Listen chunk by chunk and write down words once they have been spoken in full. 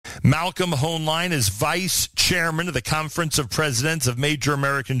Malcolm Hoenlein is vice chairman of the Conference of Presidents of Major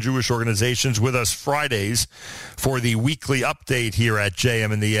American Jewish Organizations, with us Fridays for the weekly update here at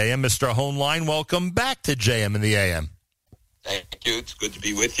JM in the AM. Mr. Hoenlein, welcome back to JM in the AM. Thank you. It's good to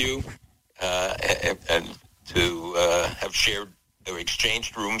be with you and to have shared or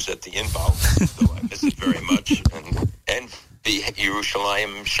exchanged rooms at the Inbal. So I miss it very much. And the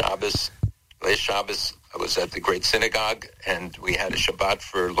Yerushalayim Shabbos, last Shabbos, I was at the Great Synagogue, and we had a Shabbat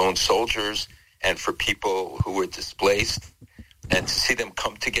for lone soldiers and for people who were displaced. And to see them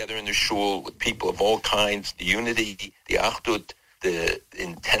come together in the shul with people of all kinds, the unity, the achdut, the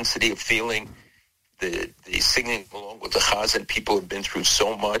intensity of feeling, the singing along with the chazan. People have been through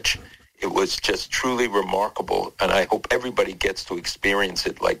so much. It was just truly remarkable, and I hope everybody gets to experience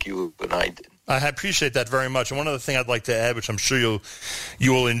it like you and I did. I appreciate that very much. And one other thing I'd like to add, which I'm sure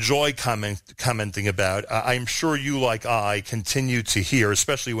you will enjoy commenting about, I'm sure you, like I, continue to hear,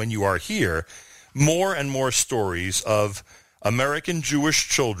 especially when you are here, more and more stories of American Jewish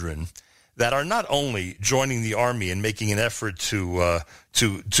children that are not only joining the Army and making an effort to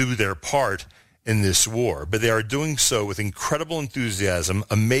do their part in this war, but they are doing so with incredible enthusiasm,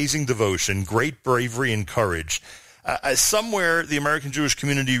 amazing devotion, great bravery and courage. Somewhere the American Jewish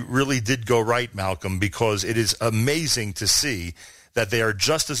community really did go right, Malcolm, because it is amazing to see that they are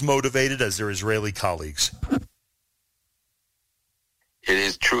just as motivated as their Israeli colleagues. It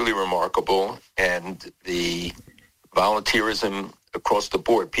is truly remarkable, and the volunteerism across the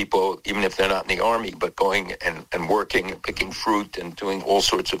board, people, even if they're not in the Army, but going and working and picking fruit and doing all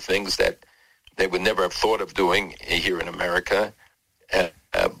sorts of things that they would never have thought of doing here in America,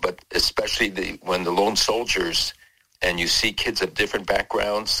 but especially when the lone soldiers, and you see kids of different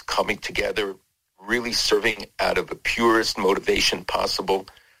backgrounds coming together, really serving out of the purest motivation possible,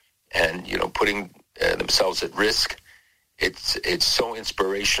 and putting themselves at risk. It's so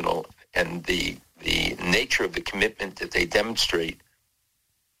inspirational, and the nature of the commitment that they demonstrate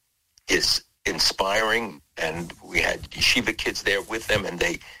is inspiring. And we had yeshiva kids there with them, and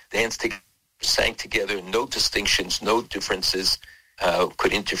they danced together, sang together, no distinctions, no differences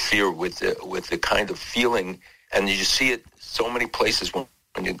could interfere with the kind of feeling. And you see it so many places.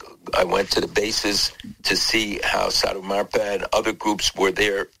 I went to the bases to see how Sadu Marpa and other groups were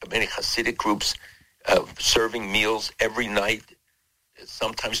there, many Hasidic groups serving meals every night,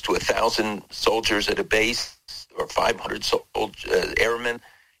 sometimes to 1,000 soldiers at a base or 500 airmen.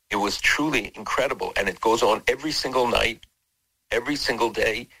 It was truly incredible, and it goes on every single night, every single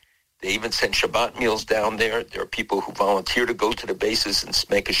day. They even send Shabbat meals down there. There are people who volunteer to go to the bases and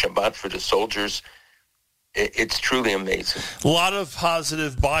make a Shabbat for the soldiers. It's truly amazing. A lot of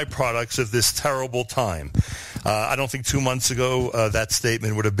positive byproducts of this terrible time. I don't think 2 months ago that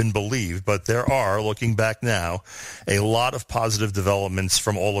statement would have been believed, but there are, looking back now, a lot of positive developments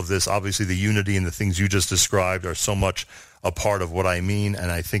from all of this. Obviously, the unity and the things you just described are so much a part of what I mean,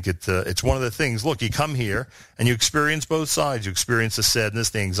 and I think it's one of the things. Look, you come here and you experience both sides. You experience the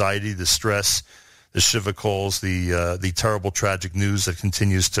sadness, the anxiety, the stress, the shiva calls, the terrible, tragic news that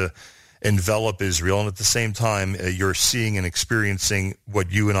continues to envelop Israel, and at the same time, you're seeing and experiencing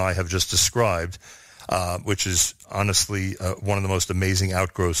what you and I have just described, which is honestly one of the most amazing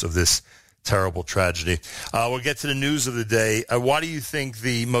outgrowths of this terrible tragedy. We'll get to the news of the day. Why do you think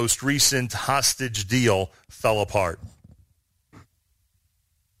the most recent hostage deal fell apart?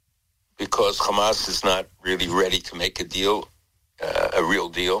 Because Hamas is not really ready to make a deal, a real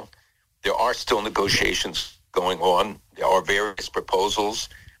deal. There are still negotiations going on. There are various proposals.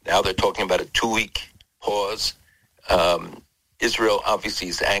 Now they're talking about a 2-week pause. Israel obviously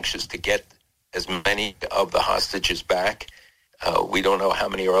is anxious to get as many of the hostages back. We don't know how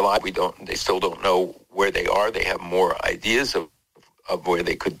many are alive. They still don't know where they are. They have more ideas of where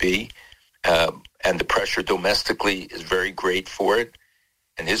they could be. And the pressure domestically is very great for it.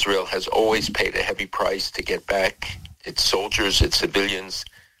 And Israel has always paid a heavy price to get back its soldiers, its civilians,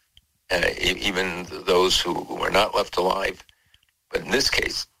 even those who are not left alive. But in this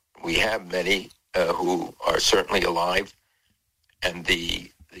case, we have many who are certainly alive, and the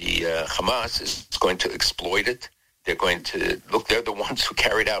Hamas is going to exploit it. They're going to look. They're the ones who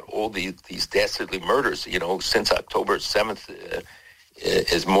carried out all these dastardly murders. Since October 7th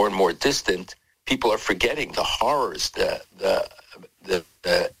is more and more distant. People are forgetting the horrors, the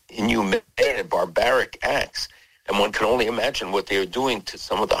inhumane and barbaric acts, and one can only imagine what they are doing to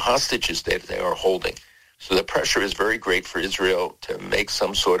some of the hostages that they are holding. So the pressure is very great for Israel to make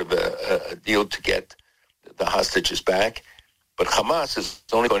some sort of a deal to get the hostages back. But Hamas is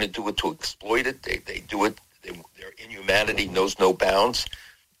only going to do it to exploit it. They do it. Their inhumanity knows no bounds.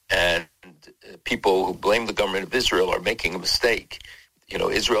 And people who blame the government of Israel are making a mistake.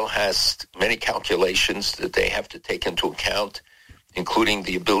 Israel has many calculations that they have to take into account, including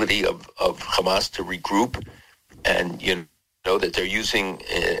the ability of Hamas to regroup, and that they're using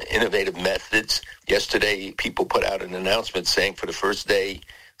innovative methods. Yesterday, people put out an announcement saying for the first day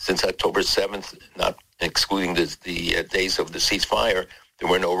since October 7th, not excluding the days of the ceasefire, there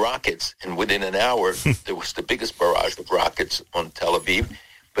were no rockets. And within an hour, there was the biggest barrage of rockets on Tel Aviv.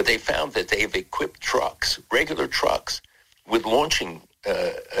 But they found that they have equipped trucks, regular trucks, with launching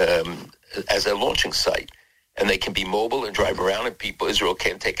as a launching site. And they can be mobile and drive around, and Israel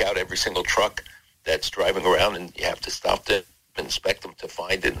can't take out every single truck that's driving around, and you have to stop them, inspect them to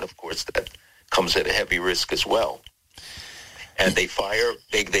find it. And, of course, that comes at a heavy risk as well. And they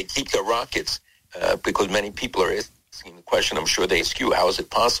keep the rockets because many people are asking the question, I'm sure they ask you, how is it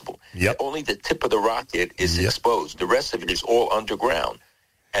possible? Yep. Only the tip of the rocket is exposed. The rest of it is all underground.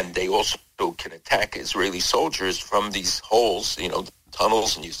 And they also can attack Israeli soldiers from these holes,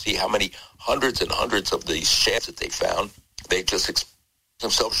 tunnels, and you see how many hundreds and hundreds of these shafts that they found. They just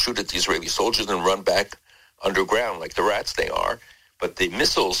themselves shoot at the Israeli soldiers and run back underground like the rats they are. But the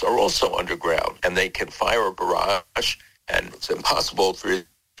missiles are also underground, and they can fire a barrage, and it's impossible for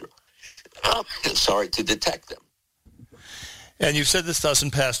Israel to detect them. And you've said this to us in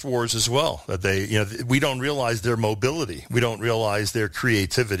past wars as well, that we don't realize their mobility, we don't realize their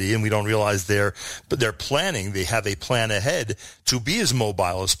creativity, and we don't realize their planning. They have a plan ahead to be as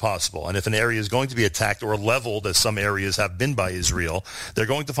mobile as possible. And if an area is going to be attacked or leveled, as some areas have been by Israel, they're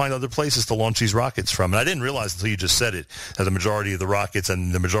going to find other places to launch these rockets from. And I didn't realize until you just said it, that the majority of the rockets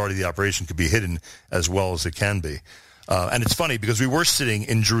and the majority of the operation could be hidden as well as it can be. And it's funny because we were sitting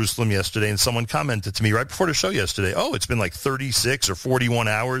in Jerusalem yesterday, and someone commented to me right before the show yesterday, it's been like 36 or 41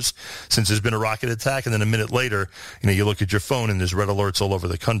 hours since there's been a rocket attack. And then a minute later, you look at your phone and there's red alerts all over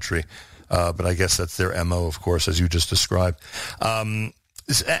the country. But I guess that's their MO, of course, as you just described. And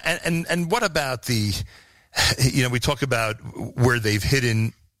what about we talk about where they've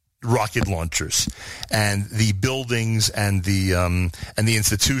hidden rocket launchers and the buildings and the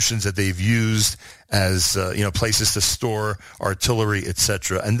institutions that they've used as places to store artillery,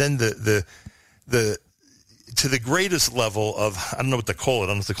 etc. And then the to the greatest level of, I don't know what to call it. I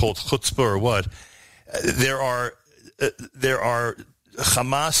don't know if to call it chutzpah or what. There are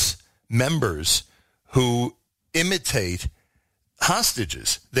Hamas members who imitate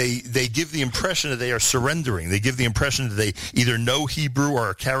hostages. They give the impression that they are surrendering. They give the impression that they either know Hebrew or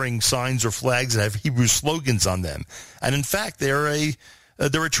are carrying signs or flags that have Hebrew slogans on them. And in fact, they're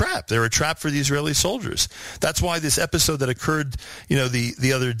a trap. They're a trap for the Israeli soldiers. That's why this episode that occurred,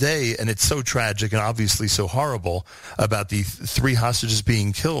 the other day, and it's so tragic and obviously so horrible, about the 3 hostages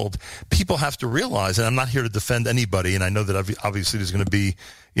being killed, people have to realize, and I'm not here to defend anybody, and I know that obviously there's going to be,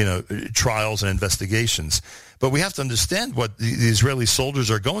 trials and investigations, but we have to understand what the Israeli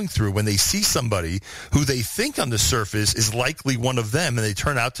soldiers are going through when they see somebody who they think on the surface is likely one of them, and they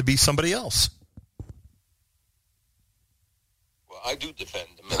turn out to be somebody else. I do defend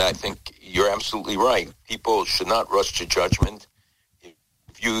them, and I think you're absolutely right. People should not rush to judgment.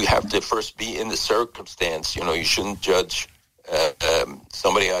 If you have to first be in the circumstance, you shouldn't judge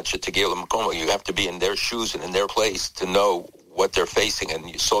somebody on Shetegil Makomo. You have to be in their shoes and in their place to know what they're facing. And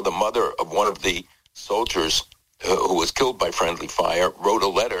you saw the mother of one of the soldiers who was killed by friendly fire wrote a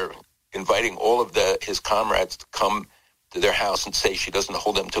letter inviting all of his comrades to come to their house and say she doesn't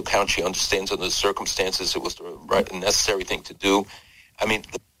hold them to account. She understands under the circumstances it was the right and necessary thing to do. I mean,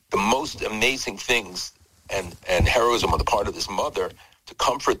 the most amazing things and heroism on the part of this mother to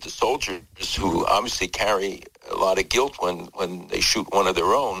comfort the soldiers who obviously carry a lot of guilt when they shoot one of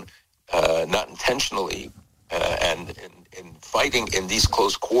their own, not intentionally, and fighting in these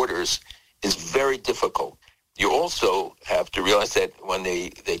close quarters is very difficult. You also have to realize that when they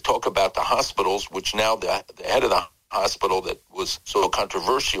talk about the hospitals, which now the head of the hospital that was so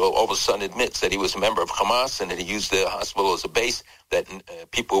controversial all of a sudden admits that he was a member of Hamas and that he used the hospital as a base, that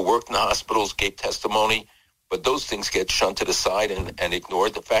people who worked in the hospitals gave testimony, but those things get shunted aside and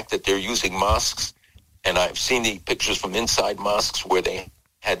ignored. The fact that they're using mosques, and I've seen the pictures from inside mosques where they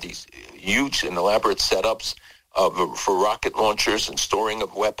had these huge and elaborate setups for rocket launchers and storing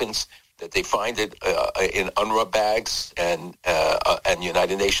of weapons, that they find it in UNRWA bags and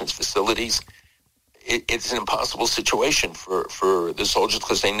United Nations facilities. It's an impossible situation for the soldiers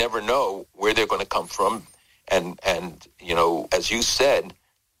because they never know where they're going to come from. And as you said,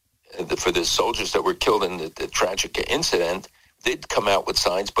 for the soldiers that were killed in the tragic incident, did come out with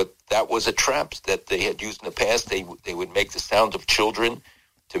signs, but that was a trap that they had used in the past. They would make the sound of children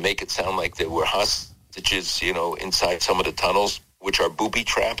to make it sound like they were hostages, inside some of the tunnels, which are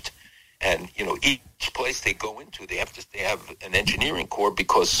booby-trapped. And, each place they go into, they have an engineering corps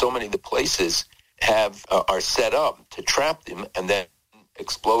because so many of the places are set up to trap them and then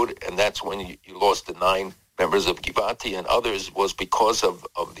explode. And that's when you lost the 9 members of Givati and others was because of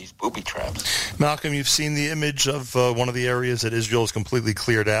these booby traps. Malcolm, you've seen the image of one of the areas that Israel is completely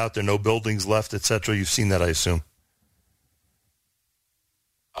cleared out. There are no buildings left, etc. You've seen that, I assume.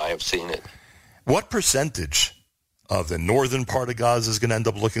 I have seen it. What percentage of the northern part of Gaza is going to end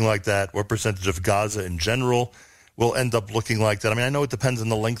up looking like that? What percentage of Gaza in general will end up looking like that? I mean, I know it depends on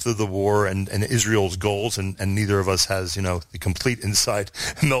the length of the war and Israel's goals, and neither of us has, the complete inside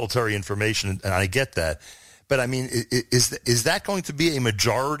military information, and I get that. But, I mean, is that going to be a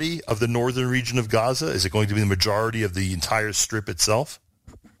majority of the northern region of Gaza? Is it going to be the majority of the entire strip itself?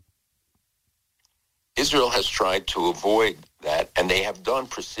 Israel has tried to avoid that, and they have done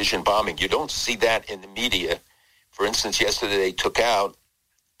precision bombing. You don't see that in the media. For instance, yesterday they took out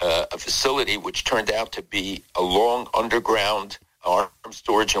a facility which turned out to be a long underground arms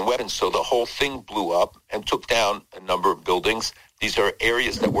storage and weapons. So the whole thing blew up and took down a number of buildings. These are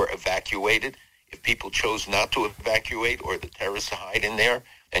areas that were evacuated. If people chose not to evacuate or the terrorists hide in there,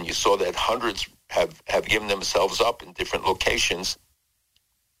 and you saw that hundreds have given themselves up in different locations,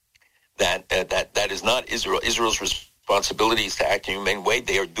 that is not Israel. Israel's responsibility is to act in a humane way.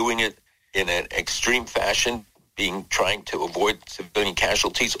 They are doing it in an extreme fashion, trying to avoid civilian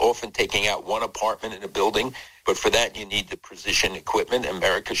casualties, often taking out one apartment in a building. But for that, you need the precision equipment.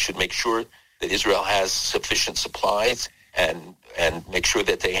 America should make sure that Israel has sufficient supplies and make sure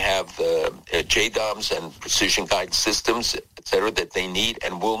that they have the JDOMs and precision guidance systems, et cetera, that they need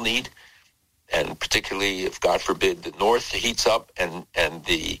and will need. And particularly if, God forbid, the north heats up and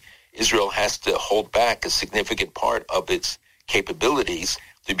Israel has to hold back a significant part of its capabilities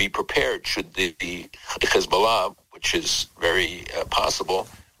to be prepared should the Hezbollah, which is very possible,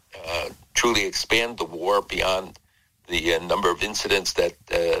 truly expand the war beyond the number of incidents that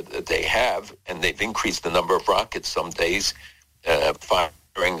they have, and they've increased the number of rockets some days,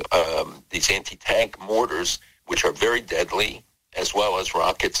 firing these anti-tank mortars, which are very deadly, as well as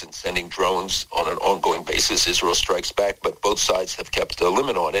rockets, and sending drones on an ongoing basis. Israel strikes back, but both sides have kept a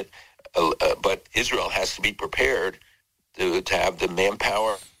limit on it. But Israel has to be prepared to have the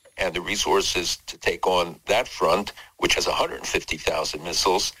manpower and the resources to take on that front, which has 150,000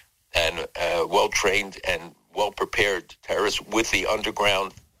 missiles and well-trained and well-prepared terrorists with the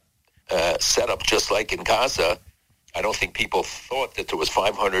underground setup, just like in Gaza. I don't think people thought that there was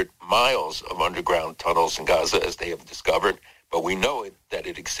 500 miles of underground tunnels in Gaza, as they have discovered, but we know that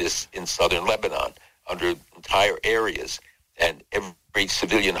it exists in southern Lebanon under entire areas, and every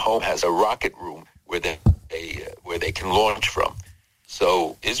civilian home has a rocket room where they can launch from.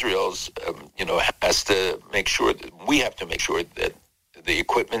 So Israel's, has to make sure that we have to make sure that the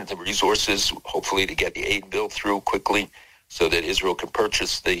equipment, the resources, hopefully to get the aid bill through quickly, so that Israel can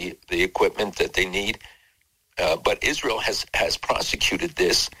purchase the equipment that they need. But Israel has prosecuted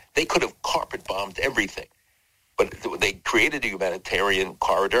this. They could have carpet bombed everything, but they created a humanitarian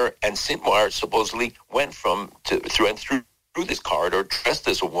corridor, and Sinwar supposedly went through this corridor dressed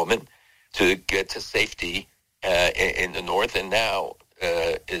as a woman to get to safety in the north, and now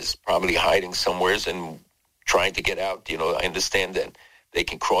is probably hiding somewhere and trying to get out. I understand that they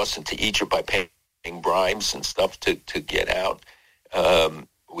can cross into Egypt by paying bribes and stuff to get out.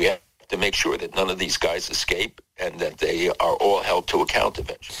 We have to make sure that none of these guys escape and that they are all held to account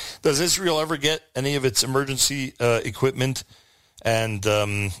eventually. Does Israel ever get any of its emergency equipment and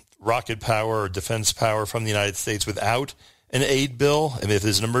rocket power or defense power from the United States without an aid bill? I mean, if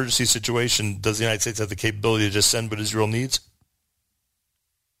there's an emergency situation, does the United States have the capability to just send what Israel needs?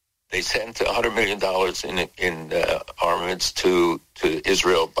 They sent $100 million in armaments to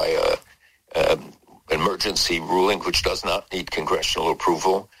Israel by an emergency ruling, which does not need congressional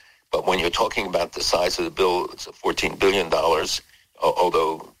approval. But when you're talking about the size of the bill, it's $14 billion,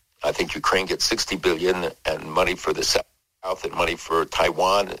 although I think Ukraine gets $60 billion, and money for the South and money for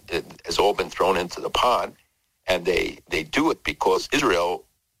Taiwan has all been thrown into the pot. And they do it because the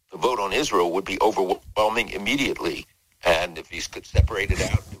vote on Israel would be overwhelming immediately. And if you could separate it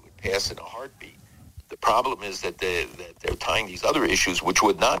out, it would pass in a heartbeat. The problem is that they're tying these other issues, which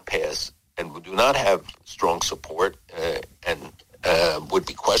would not pass and do not have strong support and would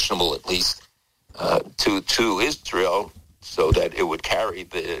be questionable, at least, to Israel, so that it would carry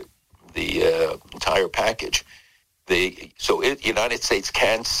the entire package. The United States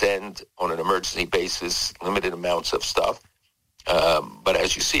can send on an emergency basis limited amounts of stuff, but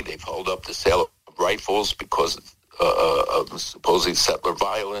as you see, they've held up the sale of rifles because of supposedly settler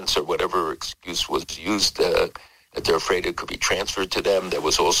violence or whatever excuse was used that they're afraid it could be transferred to them. There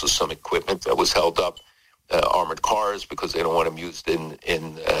was also some equipment that was held up, armored cars, because they don't want them used in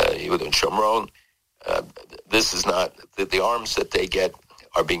Yehuda and Shomron. This is not, the arms that they get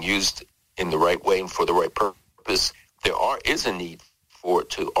are being used in the right way and for the right purpose. There is a need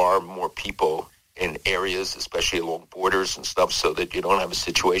to arm more people in areas, especially along borders and stuff, so that you don't have a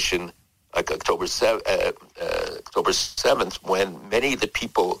situation like October 7th, when many of the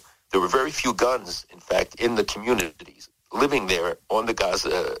people, there were very few guns, in fact, in the communities living there on the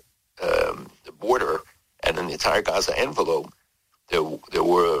Gaza border and in the entire Gaza envelope. There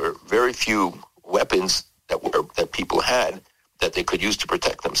were very few weapons that people had that they could use to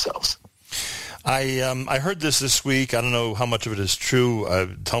protect themselves. I heard this week. I don't know how much of it is true.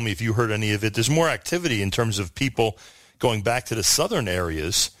 Tell me if you heard any of it. There's more activity in terms of people going back to the southern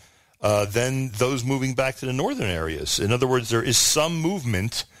areas than those moving back to the northern areas. In other words, there is some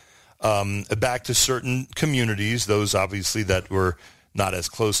movement back to certain communities, those obviously that were not as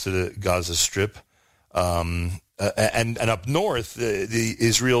close to the Gaza Strip. And up north, the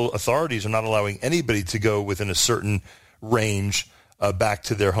Israel authorities are not allowing anybody to go within a certain range back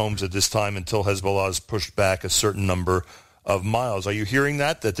to their homes at this time until Hezbollah has pushed back a certain number of miles. Are you hearing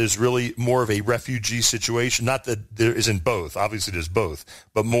that there's really more of a refugee situation? Not that there isn't both. Obviously there's both.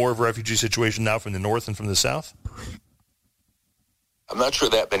 But more of a refugee situation now from the north and from the south? I'm not sure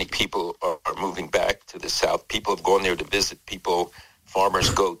that many people are moving back to the south. People have gone there to visit. Farmers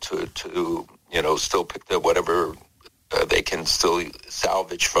go to still pick the whatever they can still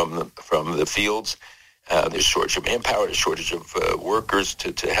salvage from the fields. There's shortage of manpower, there's shortage of workers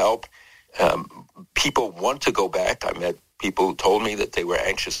to help. People want to go back. I met people who told me that they were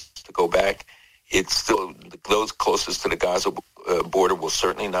anxious to go back. It's still, those closest to the Gaza border will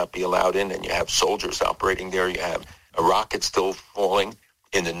certainly not be allowed in, and you have soldiers operating there. You have a rocket still falling.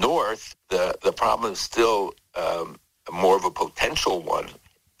 In the north, the problem is still more of a potential one.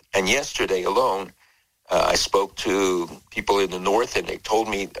 And yesterday alone, I spoke to people in the north, and they told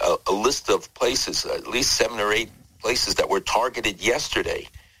me a list of places, at least 7 or 8 places that were targeted yesterday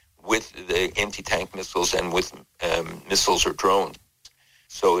with the anti-tank missiles and with missiles or drones.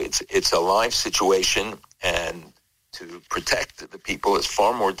 So it's a live situation, and to protect the people is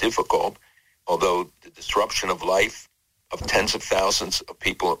far more difficult, although the disruption of life of tens of thousands of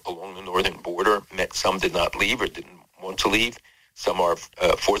people along the northern border meant some did not leave or didn't want to leave. Some are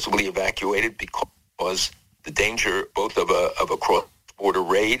forcibly evacuated because the danger both of a cross-border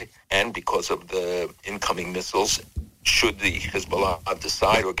raid and because of the incoming missiles, should the Hezbollah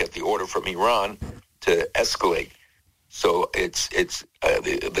decide or get the order from Iran to escalate. So it's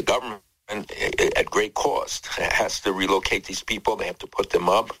the government at great cost has to relocate these people. They have to put them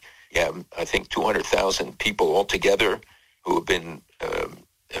up. Yeah, I think 200,000 people altogether who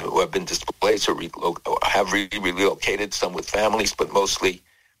have been displaced or have relocated, some with families, but mostly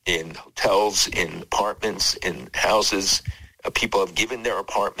in hotels, in apartments, in houses. People have given their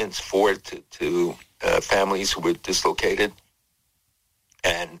apartments to families who were dislocated.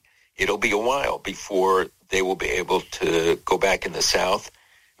 And it'll be a while before they will be able to go back in the south.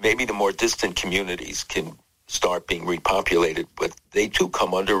 Maybe the more distant communities can start being repopulated, but they too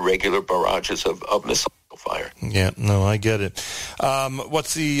come under regular barrages of missile fire. Yeah, no, I get it.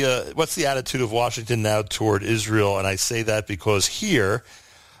 What's the attitude of Washington now toward Israel? And I say that because here,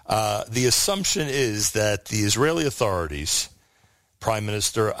 the assumption is that the Israeli authorities, Prime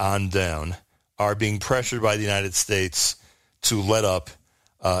Minister on down, are being pressured by the United States to let up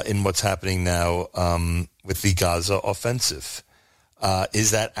in what's happening now with the Gaza offensive.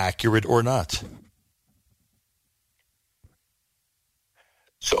 Is that accurate or not?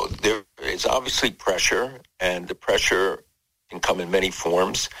 So there is obviously pressure, and the pressure can come in many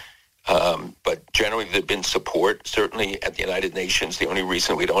forms. But generally there's been support, certainly at the United Nations. The only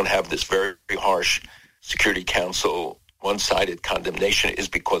reason we don't have this very, very harsh Security Council one-sided condemnation is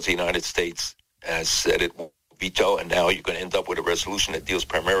because the United States has said it will veto, and now you're going to end up with a resolution that deals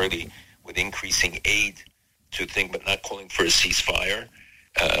primarily with increasing aid to things, but not calling for a ceasefire.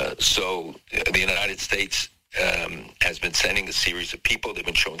 So the United States has been sending a series of people. They've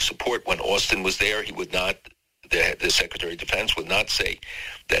been showing support. When Austin was there, he would not, the Secretary of Defense would not say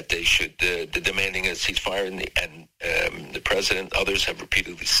that they should, demanding a ceasefire, and the President, others have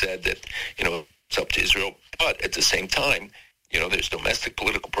repeatedly said that, it's up to Israel. But at the same time, there's domestic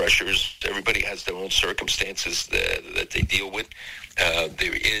political pressures. Everybody has their own circumstances that they deal with.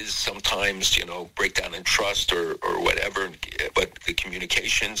 There is sometimes, breakdown in trust or whatever, but the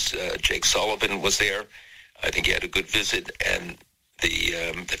communications, Jake Sullivan was there. I think he had a good visit, and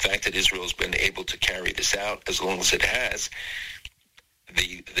the fact that Israel has been able to carry this out as long as it has,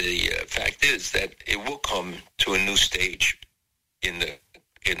 the fact is that it will come to a new stage in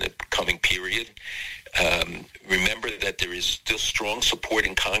the coming period. Remember that there is still strong support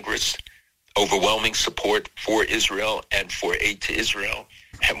in Congress, overwhelming support for Israel and for aid to Israel.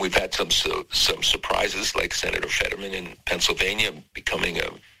 And we've had some surprises, like Senator Fetterman in Pennsylvania becoming a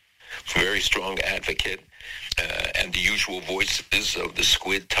very strong advocate, and the usual voices of the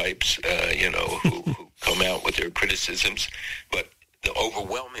squid types, who come out with their criticisms. But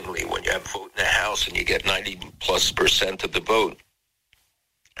overwhelmingly, when you have a vote in the House and you get 90+% of the vote,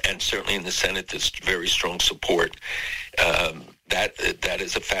 and certainly in the Senate, there's very strong support. That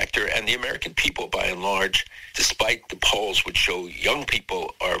is a factor. And the American people, by and large, despite the polls which show young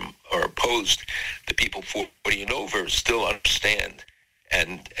people are opposed, the people 40 and over still understand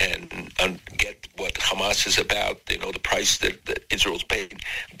and get what Hamas is about. They know the price that Israel's paying.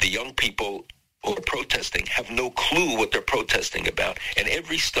 The young people who are protesting have no clue what they're protesting about. And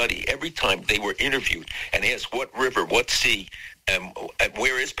every study, every time they were interviewed and asked what river, what sea, and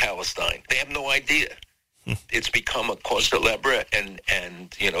where is Palestine, they have no idea. It's become a cause célèbre, and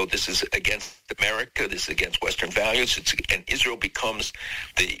this is against America, this is against Western values, and Israel becomes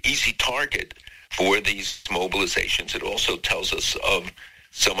the easy target for these mobilizations. It also tells us of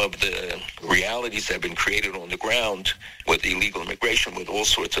some of the realities that have been created on the ground with illegal immigration, with all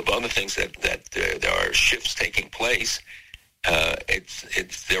sorts of other things that there are shifts taking place.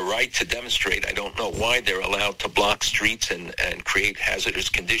 It's their right to demonstrate. I don't know why they're allowed to block streets and create hazardous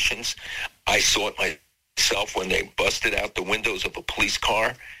conditions. I saw it myself when they busted out the windows of a police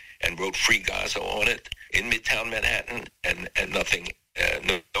car and wrote "Free Gaza" on it in Midtown Manhattan, and nothing.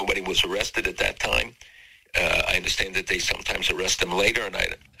 Nobody was arrested at that time. I understand that they sometimes arrest them later, and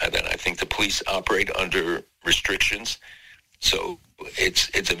I think the police operate under restrictions. So it's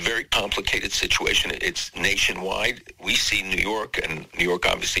a very complicated situation. It's nationwide. We see New York, and New York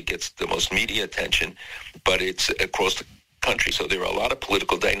obviously gets the most media attention, but it's across the country. So there are a lot of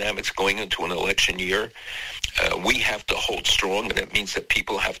political dynamics going into an election year. We have to hold strong, and it means that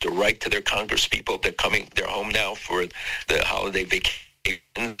people have to write to their congresspeople. They're home now for the holiday vacation.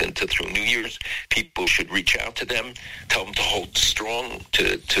 And through New Year's, people should reach out to them, tell them to hold strong,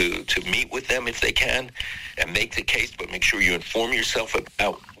 to meet with them if they can, and make the case, but make sure you inform yourself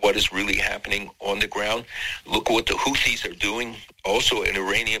about what is really happening on the ground. Look at what the Houthis are doing, also an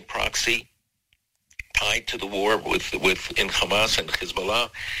Iranian proxy tied to the war in Hamas and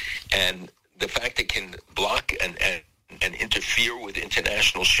Hezbollah, and the fact it can block and interfere with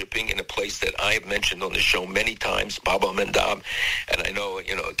international shipping in a place that I have mentioned on the show many times, Bab el-Mandab, and I know,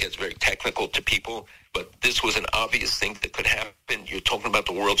 it gets very technical to people, but this was an obvious thing that could happen. You're talking about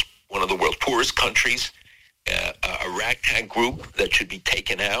one of the world's poorest countries, a ragtag group that should be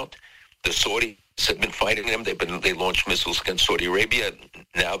taken out. The Saudis have been fighting them. They launched missiles against Saudi Arabia.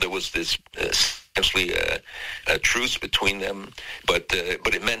 Now there was this essentially a truce between them, but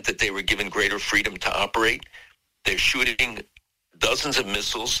it meant that they were given greater freedom to operate. They're shooting dozens of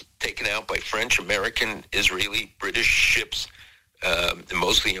missiles taken out by French, American, Israeli, British ships.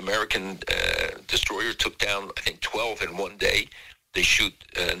 Mostly American destroyer took down, I think, 12 in one day. They shoot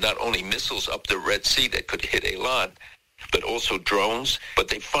not only missiles up the Red Sea that could hit Eilat, but also drones. But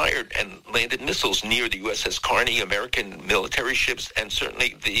they fired and landed missiles near the USS Carney, American military ships, and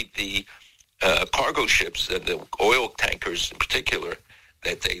certainly the cargo ships, the oil tankers in particular,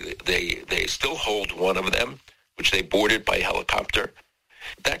 that they still hold one of them, which they boarded by helicopter.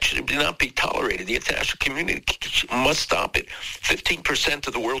 That should not be tolerated. The international community must stop it. 15%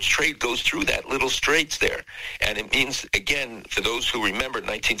 of the world's trade goes through that little straits there. And it means, again, for those who remember,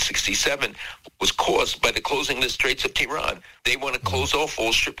 1967 was caused by the closing of the Straits of Tiran. They want to close off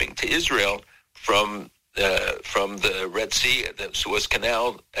all shipping to Israel from the Red Sea, the Suez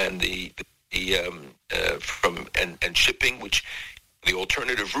Canal, and and shipping, which the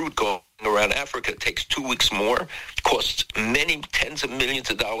alternative route going around Africa takes 2 weeks more, costs many tens of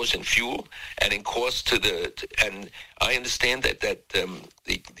millions of dollars in fuel, and in cost and I understand that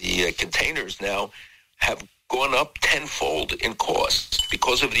the containers now have gone up tenfold in cost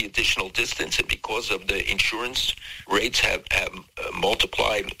because of the additional distance and because of the insurance rates have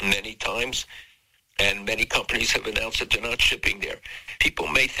multiplied many times. And many companies have announced that they're not shipping there. People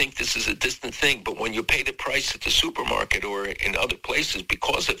may think this is a distant thing, but when you pay the price at the supermarket or in other places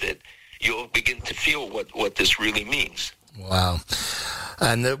because of it, you'll begin to feel what this really means. Wow.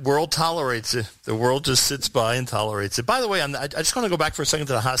 And the world tolerates it. The world just sits by and tolerates it. By the way, I just want to go back for a second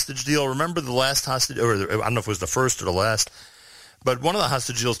to the hostage deal. Remember the last hostage, or I don't know if it was the first or the last, But one of the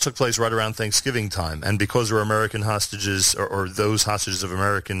hostage deals took place right around Thanksgiving time, and because there were American hostages or those hostages of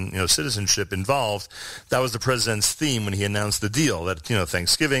American citizenship involved, that was the president's theme when he announced the deal. That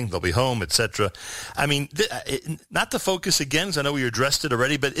Thanksgiving they'll be home, etc. I mean, not to focus again, because I know we addressed it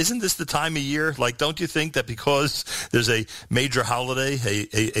already, but isn't this the time of year? Like, don't you think that because there's a major holiday,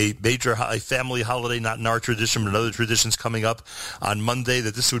 a family holiday, not in our tradition but in other traditions coming up on Monday,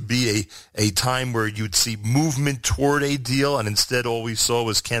 that this would be a time where you'd see movement toward a deal, and instead all we saw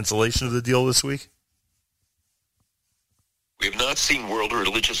was cancellation of the deal this week? We have not seen world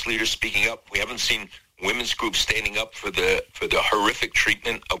religious leaders speaking up. We haven't seen women's groups standing up for the horrific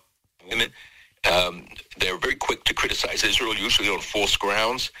treatment of women. They're very quick to criticize Israel, usually on false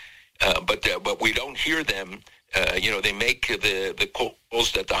grounds, but we don't hear them. They make the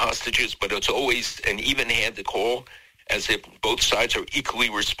calls that the hostages, but it's always an even-handed call, as if both sides are equally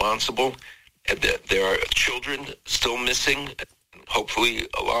responsible. And there are children still missing, hopefully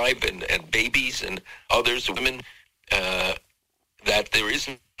alive, and babies and others, women, that there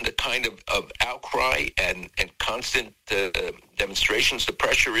isn't the kind of outcry and constant demonstrations. The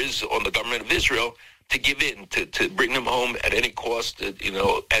pressure is on the government of Israel to give in, to bring them home at any cost, and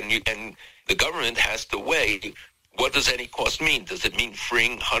the government has to weigh, what does any cost mean? Does it mean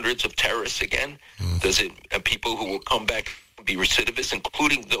freeing hundreds of terrorists again? Does it people who will come back be recidivists,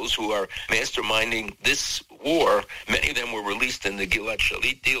 including those who are masterminding this war? Many of them were released in the Gilad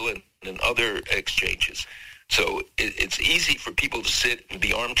Shalit deal and other exchanges. So it's easy for people to sit and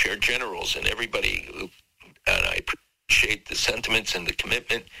be armchair generals, and everybody, and I appreciate the sentiments and the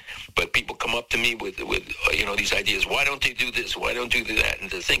commitment, but people come up to me with these ideas. Why don't they do this? Why don't they do that?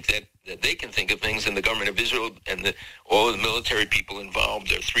 And to think that they can think of things in the government of Israel and all of the military people involved.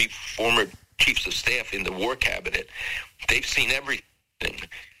 There are 3 former chiefs of staff in the war cabinet. They've seen everything.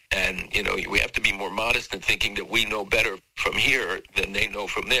 And, we have to be more modest in thinking that we know better from here than they know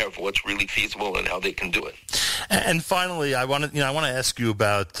from there for what's really feasible and how they can do it. And finally, I want to ask you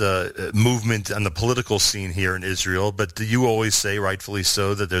about movement on the political scene here in Israel. But you always say, rightfully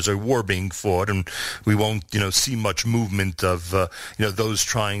so, that there's a war being fought, and we won't, see much movement of, those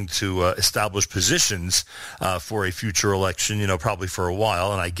trying to establish positions for a future election, probably for a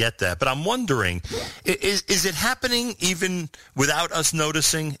while. And I get that. But I'm wondering, is it happening even without us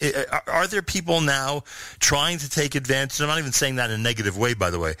noticing? Are there people now trying to take advantage? I'm not even saying that in a negative way,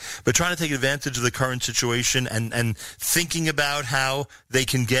 by the way, but trying to take advantage of the current situation and thinking about how they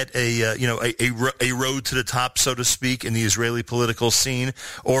can get a road to the top, so to speak, in the Israeli political scene,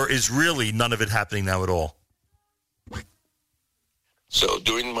 or is really none of it happening now at all? So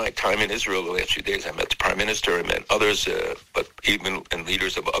during my time in Israel the last few days, I met the Prime Minister, I met others, but even and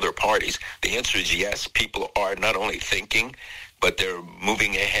leaders of other parties. The answer is yes. People are not only thinking, but they're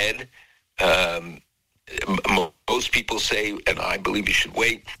moving ahead. Most people say, and I believe you should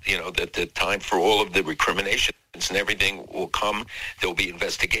wait, that the time for all of the recriminations and everything will come. There will be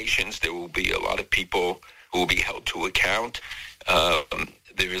investigations. There will be a lot of people who will be held to account.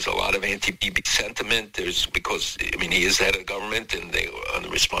 There is a lot of anti-Bibi sentiment. Because he is head of government, and the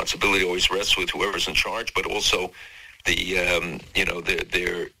responsibility always rests with whoever's in charge. But also,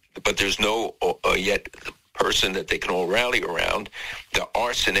 but there's no yet person that they can all rally around. There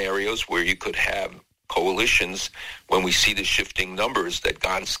are scenarios where you could have coalitions when we see the shifting numbers, that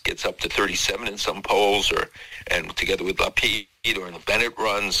Gantz gets up to 37 in some polls, and together with Lapid, or the Bennett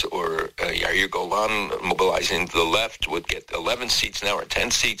runs, or Yair Golan mobilizing to the left would get 11 seats now, or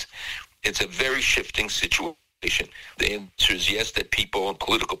 10 seats. It's a very shifting situation. The answer is yes, that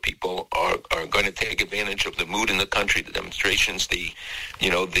political people are going to take advantage of the mood in the country, the demonstrations, the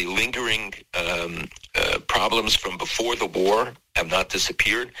lingering problems from before the war have not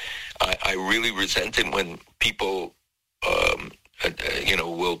disappeared. I really resent it when people,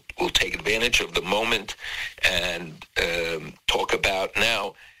 will take advantage of the moment and talk about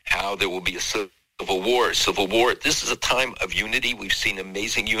now how there will be a civil war. This is a time of unity. We've seen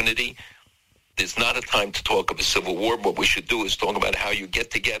amazing unity. There's not a time to talk of a civil war. What we should do is talk about how you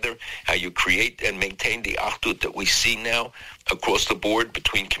get together, how you create and maintain the achdut that we see now across the board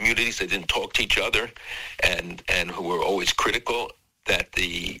between communities that didn't talk to each other and who were always critical, that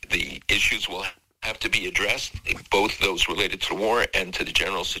the issues will have to be addressed, both those related to the war and to the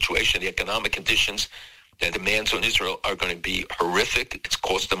general situation. The economic conditions, the demands on Israel are going to be horrific. It's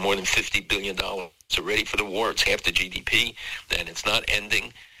cost them more than $50 billion already for the war. It's half the GDP, and it's not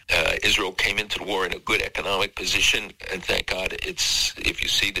ending. Israel came into the war in a good economic position, and thank God if you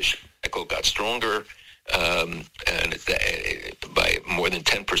see the shekel got stronger, and it's by more than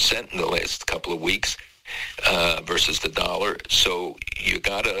 10% in the last couple of weeks versus the dollar. So you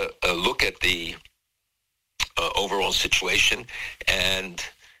got to look at the overall situation. And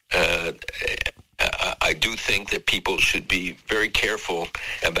I do think that people should be very careful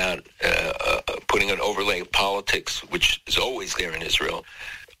about putting an overlay of politics, which is always there in Israel,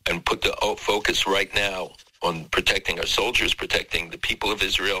 and put the focus right now on protecting our soldiers, protecting the people of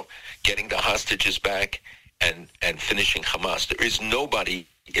Israel, getting the hostages back, and finishing Hamas. There is nobody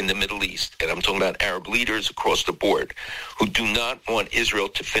in the Middle East, and I'm talking about Arab leaders across the board, who do not want Israel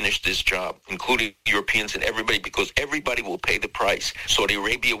to finish this job, including Europeans and everybody, because everybody will pay the price. Saudi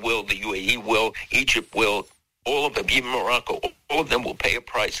Arabia will, the UAE will, Egypt will, all of them, even Morocco, all of them will pay a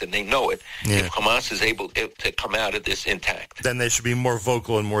price, and they know it. Yeah. If Hamas is able to come out of this intact. Then they should be more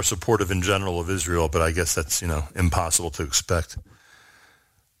vocal and more supportive in general of Israel, but I guess that's, impossible to expect.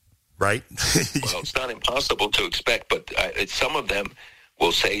 Right? Well, it's not impossible to expect, but some of them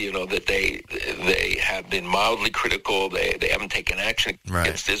will say, that they have been mildly critical. They haven't taken action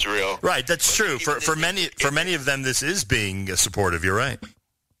against Israel. Right, that's true. For many of them, this is being supportive. You're right.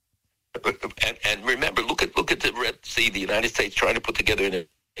 And remember, look at the Red Sea. The United States trying to put together a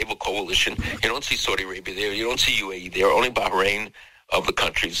naval coalition. You don't see Saudi Arabia there. You don't see UAE there. Only Bahrain of the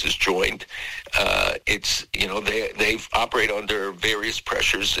countries is joined. They operate under various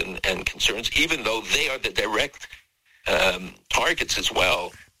pressures and concerns, even though they are the direct targets as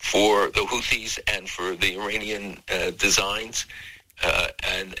well for the Houthis and for the Iranian designs.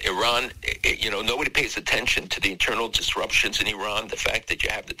 And Iran, nobody pays attention to the internal disruptions in Iran, the fact that you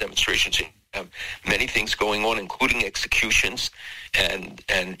have the demonstrations, you have many things going on, including executions, and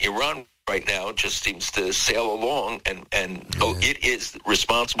Iran right now just seems to sail along, and it is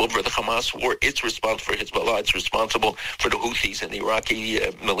responsible for the Hamas war. It's responsible for Hezbollah. It's responsible for the Houthis and the Iraqi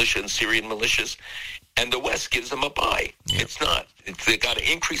militia and Syrian militias. And the West gives them a buy. Yep. It's not. They got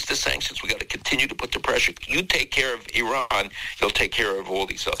to increase the sanctions. We got to continue to put the pressure. You take care of Iran, you'll take care of all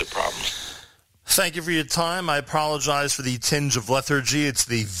these other problems. Thank you for your time. I apologize for the tinge of lethargy. It's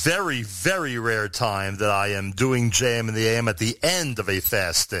the very, very rare time that I am doing JM in the AM at the end of a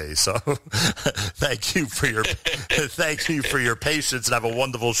fast day. So thank you for your patience, and have a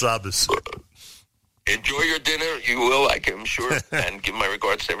wonderful Shabbos. Enjoy your dinner. You will, I'm sure. And give my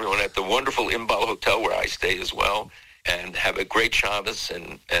regards to everyone at the wonderful Imbal Hotel where I stay as well. And have a great Shabbos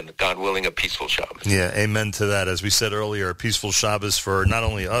and God willing, a peaceful Shabbos. Yeah, amen to that. As we said earlier, a peaceful Shabbos for not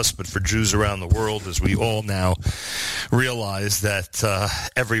only us, but for Jews around the world, as we all now realize that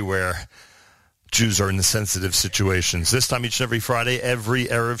everywhere Jews are in sensitive situations. This time each and every Friday, every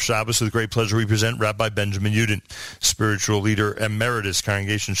Erev Shabbos, with great pleasure we present Rabbi Benjamin Yudin, spiritual leader emeritus,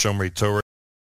 Congregation Shomrei Torah